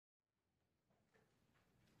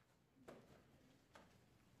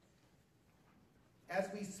As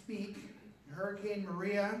we speak, Hurricane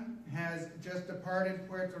Maria has just departed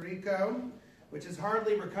Puerto Rico, which has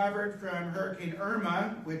hardly recovered from Hurricane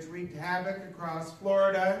Irma, which wreaked havoc across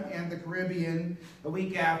Florida and the Caribbean a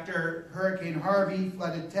week after Hurricane Harvey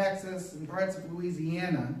flooded Texas and parts of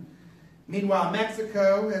Louisiana. Meanwhile,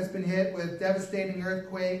 Mexico has been hit with devastating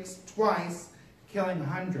earthquakes twice, killing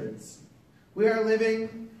hundreds. We are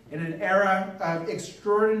living in an era of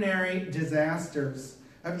extraordinary disasters,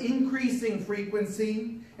 of increasing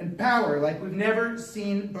frequency and power like we've never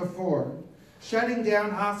seen before, shutting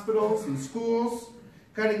down hospitals and schools,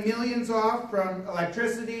 cutting millions off from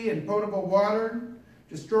electricity and potable water,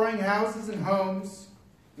 destroying houses and homes,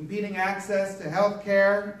 impeding access to health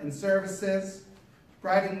care and services,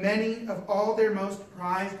 bribing many of all their most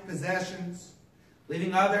prized possessions,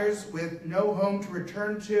 leaving others with no home to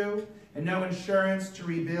return to and no insurance to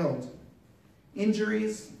rebuild.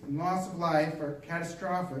 Injuries and loss of life are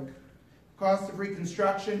catastrophic. Cost of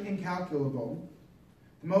reconstruction incalculable.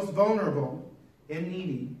 The most vulnerable and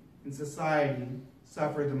needy in society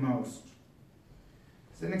suffer the most.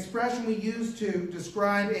 It's an expression we use to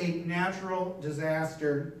describe a natural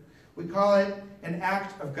disaster. We call it an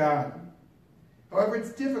act of God. However,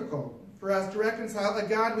 it's difficult for us to reconcile a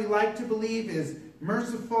God we like to believe is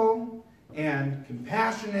merciful and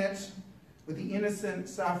compassionate with the innocent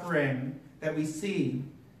suffering that we see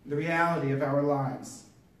in the reality of our lives.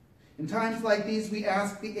 In times like these, we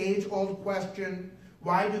ask the age-old question,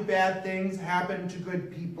 why do bad things happen to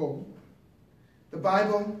good people? The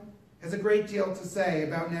Bible has a great deal to say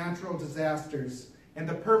about natural disasters and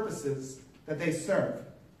the purposes that they serve.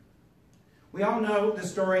 We all know the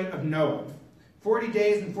story of Noah. 40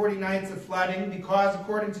 days and 40 nights of flooding because,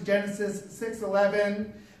 according to Genesis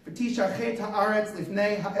 6:11, "V'tishachet ha'aretz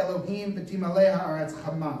lifnei ha'elohim v'timaleh ha'aretz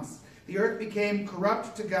chamas." The earth became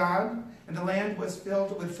corrupt to God, and the land was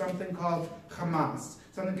filled with something called Hamas,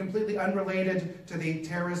 something completely unrelated to the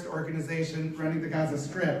terrorist organization running the Gaza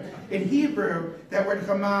Strip. In Hebrew, that word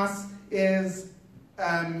Hamas is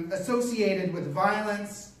associated with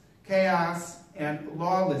violence, chaos, and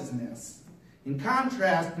lawlessness. In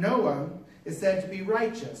contrast, Noah is said to be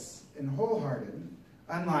righteous and wholehearted,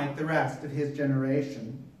 unlike the rest of his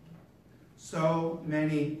generation. So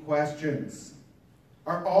many questions.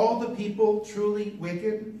 Are all the people truly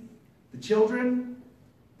wicked? The children,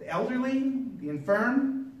 the elderly, the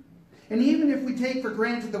infirm? And even if we take for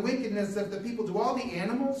granted the wickedness of the people, do all the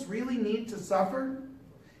animals really need to suffer?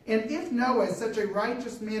 And if Noah is such a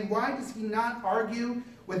righteous man, why does he not argue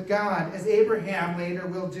with God, as Abraham later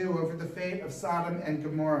will do, over the fate of Sodom and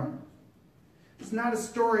Gomorrah? It's not a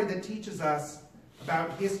story that teaches us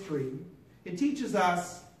about history. It teaches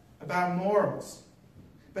us about morals.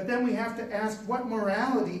 But then we have to ask, what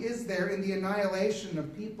morality is there in the annihilation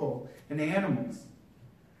of people and animals?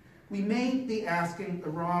 We may be asking the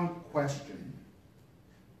wrong question.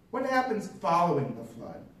 What happens following the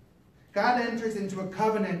flood? God enters into a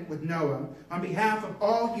covenant with Noah on behalf of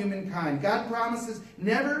all humankind. God promises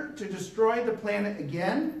never to destroy the planet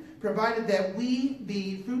again, provided that we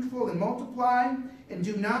be fruitful and multiply and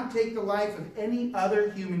do not take the life of any other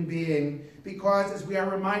human being, because, as we are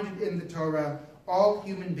reminded in the Torah, all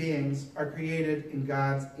human beings are created in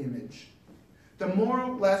God's image. The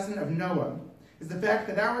moral lesson of Noah is the fact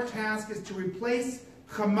that our task is to replace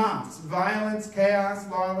Hamas, violence, chaos,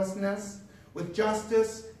 lawlessness, with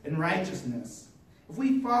justice and righteousness. If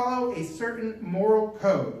we follow a certain moral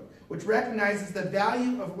code, which recognizes the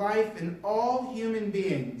value of life in all human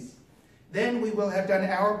beings, then we will have done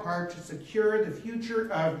our part to secure the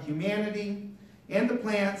future of humanity and the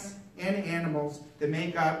plants and animals that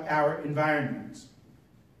make up our environment.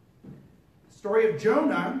 The story of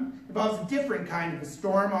Jonah involves a different kind of a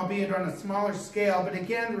storm, albeit on a smaller scale, but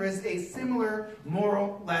again there is a similar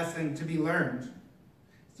moral lesson to be learned.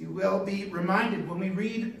 As you will be reminded when we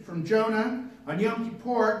read from Jonah on Yom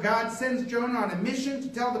Kippur, God sends Jonah on a mission to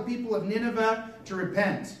tell the people of Nineveh to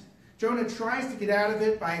repent. Jonah tries to get out of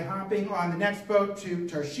it by hopping on the next boat to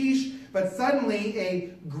Tarshish, but suddenly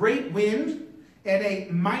a great wind and a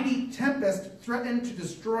mighty tempest threatened to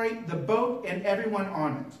destroy the boat and everyone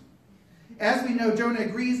on it. As we know, Jonah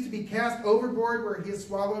agrees to be cast overboard, where he is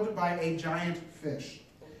swallowed by a giant fish.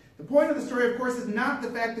 The point of the story, of course, is not the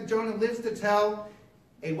fact that Jonah lives to tell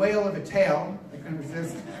a whale of a tale. I couldn't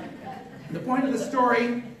resist. The point of the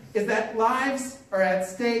story is that lives are at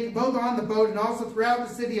stake, both on the boat and also throughout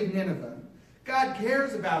the city of Nineveh. God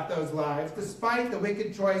cares about those lives, despite the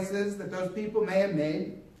wicked choices that those people may have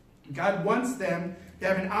made. God wants them to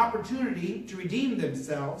have an opportunity to redeem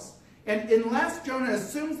themselves. And unless Jonah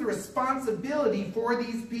assumes the responsibility for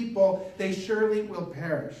these people, they surely will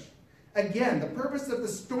perish. Again, the purpose of the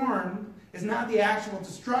storm is not the actual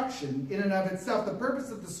destruction in and of itself. The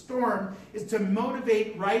purpose of the storm is to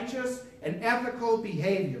motivate righteous and ethical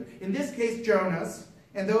behavior. In this case, Jonas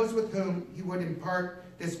and those with whom he would impart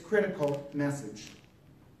this critical message.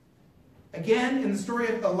 Again, in the story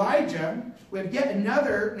of Elijah, we have yet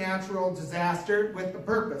another natural disaster with a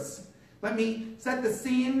purpose. Let me set the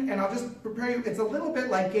scene, and I'll just prepare you. It's a little bit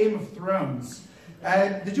like Game of Thrones.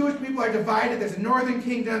 The Jewish people are divided. There's a northern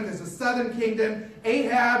kingdom, there's a southern kingdom.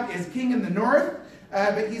 Ahab is king in the north,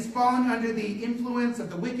 but he's fallen under the influence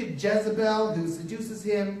of the wicked Jezebel, who seduces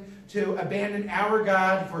him to abandon our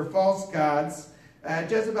God for false gods.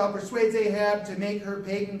 Jezebel persuades Ahab to make her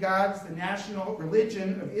pagan gods the national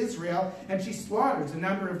religion of Israel, and she slaughters a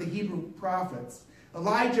number of the Hebrew prophets.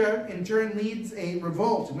 Elijah, in turn, leads a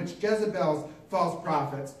revolt in which Jezebel's false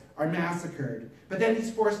prophets are massacred. But then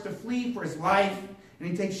he's forced to flee for his life, and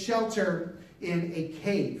he takes shelter in a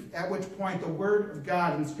cave, at which point the word of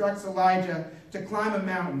God instructs Elijah to climb a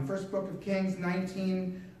mountain. First book of Kings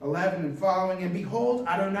 19:11 and following. And behold,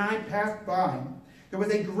 Adonai passed by. There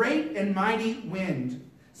was a great and mighty wind,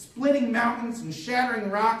 splitting mountains and shattering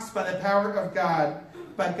rocks by the power of God.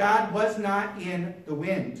 But God was not in the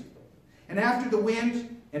wind. And after the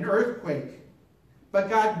wind, an earthquake. But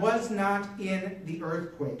God was not in the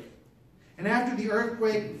earthquake. And after the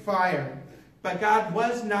earthquake, fire. But God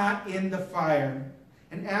was not in the fire.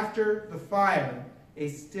 And after the fire, a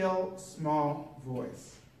still small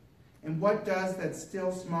voice. And what does that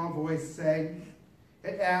still small voice say?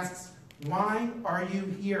 It asks, "Why are you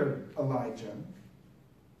here, Elijah?"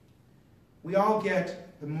 We all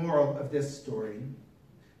get the moral of this story.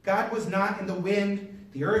 God was not in the wind,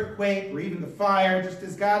 the earthquake, or even the fire, just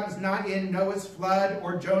as God was not in Noah's flood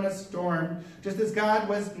or Jonah's storm, just as God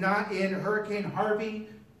was not in Hurricane Harvey,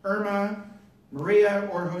 Irma, Maria,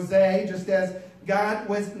 or Jose, just as God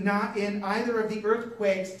was not in either of the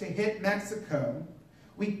earthquakes to hit Mexico.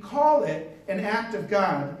 We call it an act of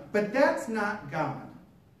God, but that's not God.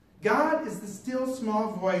 God is the still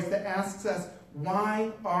small voice that asks us,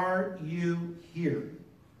 "Why are you here?"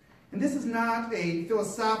 And this is not a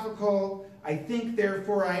philosophical, "I think,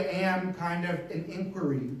 therefore I am" kind of an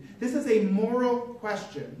inquiry. This is a moral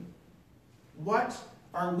question. What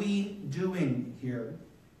are we doing here?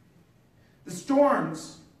 The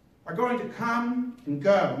storms are going to come and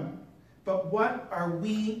go, but what are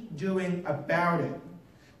we doing about it?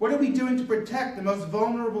 What are we doing to protect the most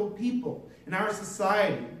vulnerable people in our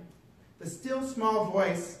society? The still small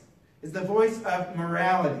voice is the voice of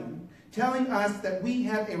morality, telling us that we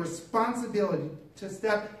have a responsibility to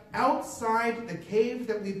step outside the cave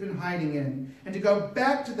that we've been hiding in and to go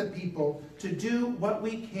back to the people to do what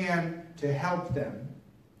we can to help them.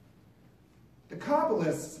 The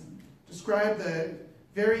Kabbalists describe the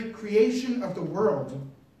very creation of the world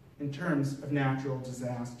in terms of natural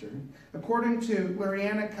disaster. According to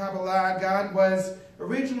Lurianic Kabbalah, God was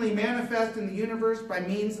originally manifest in the universe by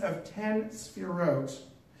means of 10 sphirot.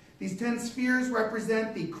 These 10 spheres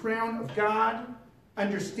represent the crown of God,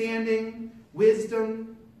 understanding,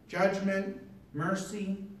 wisdom, judgment,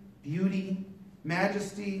 mercy, beauty,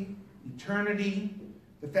 majesty, eternity,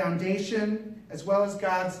 the foundation, as well as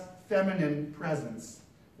God's feminine presence.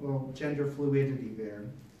 A little gender fluidity there.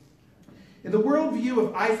 In the worldview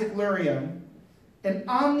of Isaac Luria, an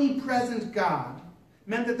omnipresent God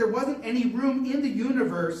meant that there wasn't any room in the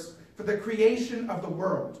universe for the creation of the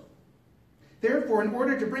world. Therefore, in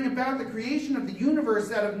order to bring about the creation of the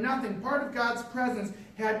universe out of nothing, part of God's presence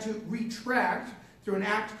had to retract through an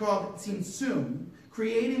act called tzimtzum,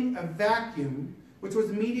 creating a vacuum which was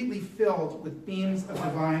immediately filled with beams of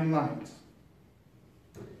divine light.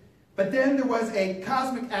 But then there was a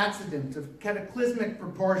cosmic accident of cataclysmic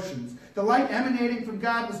proportions. The light emanating from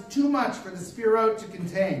God was too much for the Sphirot to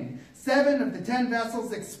contain. 7 of the 10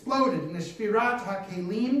 vessels exploded in a Shvirat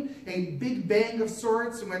HaKelim, a big bang of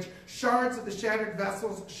sorts in which shards of the shattered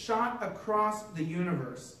vessels shot across the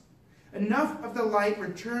universe. Enough of the light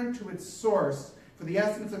returned to its source for the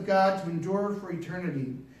essence of God to endure for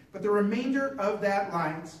eternity. But the remainder of that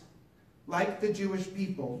light, like the Jewish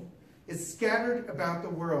people, is scattered about the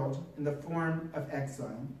world in the form of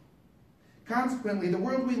exile. Consequently, the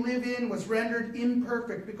world we live in was rendered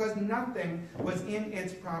imperfect because nothing was in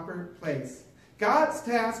its proper place. God's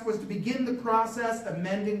task was to begin the process of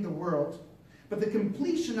mending the world, but the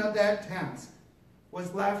completion of that task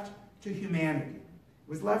was left to humanity. It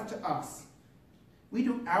was left to us. We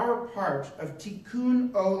do our part of tikkun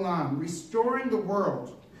olam, restoring the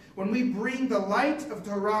world, when we bring the light of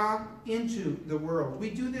Torah into the world. We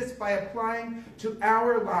do this by applying to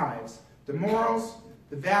our lives the morals,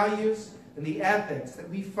 the values, and the ethics that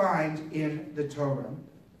we find in the Torah.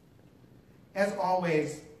 as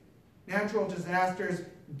always, natural disasters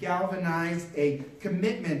galvanize a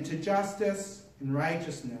commitment to justice and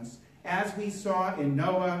righteousness, as we saw in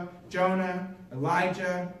Noah, Jonah,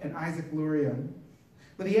 Elijah, and Isaac Luria.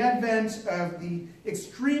 With the advent of the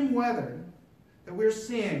extreme weather that we're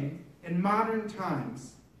seeing in modern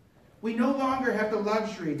times, we no longer have the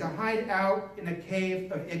luxury to hide out in a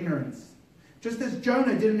cave of ignorance. Just as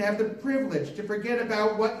Jonah didn't have the privilege to forget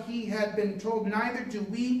about what he had been told, neither do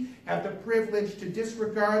we have the privilege to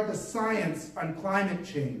disregard the science on climate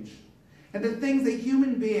change and the things that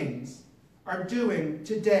human beings are doing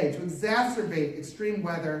today to exacerbate extreme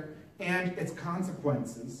weather and its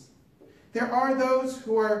consequences. There are those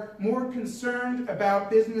who are more concerned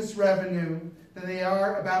about business revenue than they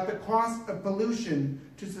are about the cost of pollution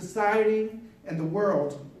to society and the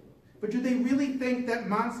world. But do they really think that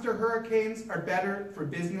monster hurricanes are better for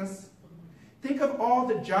business? Think of all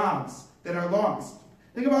the jobs that are lost.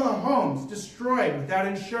 Think of all the homes destroyed without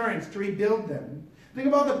insurance to rebuild them. Think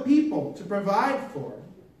of all the people to provide for.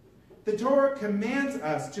 The Torah commands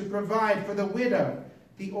us to provide for the widow,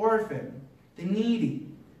 the orphan, the needy,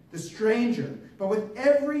 the stranger. But with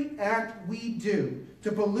every act we do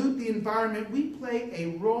to pollute the environment, we play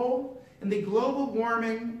a role in the global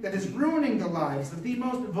warming that is ruining the lives of the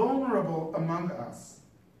most vulnerable among us.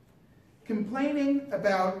 Complaining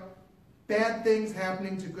about bad things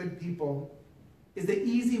happening to good people is the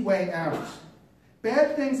easy way out.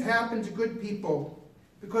 Bad things happen to good people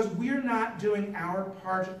because we're not doing our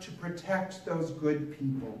part to protect those good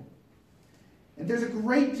people. And there's a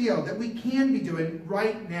great deal that we can be doing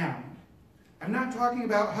right now. I'm not talking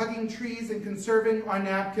about hugging trees and conserving our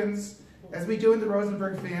napkins, as we do in the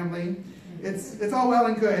Rosenberg family. It's all well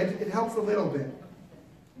and good. It helps a little bit.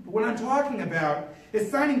 But what I'm talking about is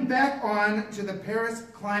signing back on to the Paris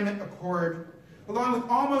Climate Accord, along with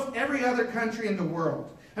almost every other country in the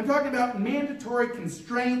world. I'm talking about mandatory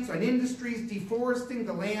constraints on industries deforesting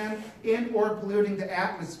the land and or polluting the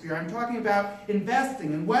atmosphere. I'm talking about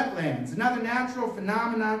investing in wetlands and other natural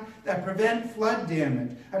phenomena that prevent flood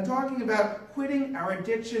damage. I'm talking about quitting our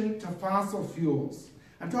addiction to fossil fuels.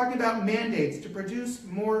 I'm talking about mandates to produce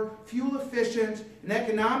more fuel-efficient and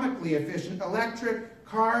economically efficient electric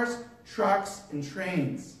cars, trucks, and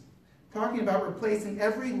trains. I'm talking about replacing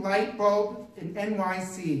every light bulb in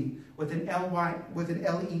NYC with an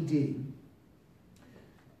LED.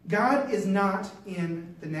 God is not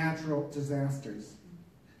in the natural disasters.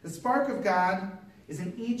 The spark of God is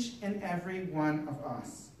in each and every one of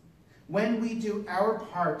us. When we do our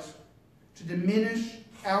part to diminish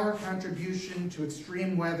our contribution to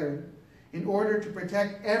extreme weather in order to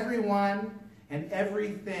protect everyone and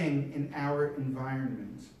everything in our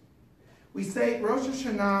environment. We say Rosh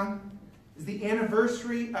HaShanah is the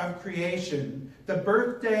anniversary of creation, the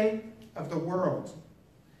birthday of the world.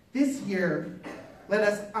 This year, let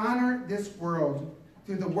us honor this world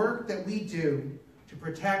through the work that we do to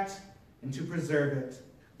protect and to preserve it.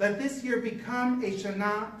 Let this year become a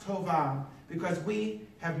Shana Tova because we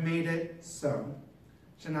have made it so.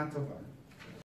 Shana Tova.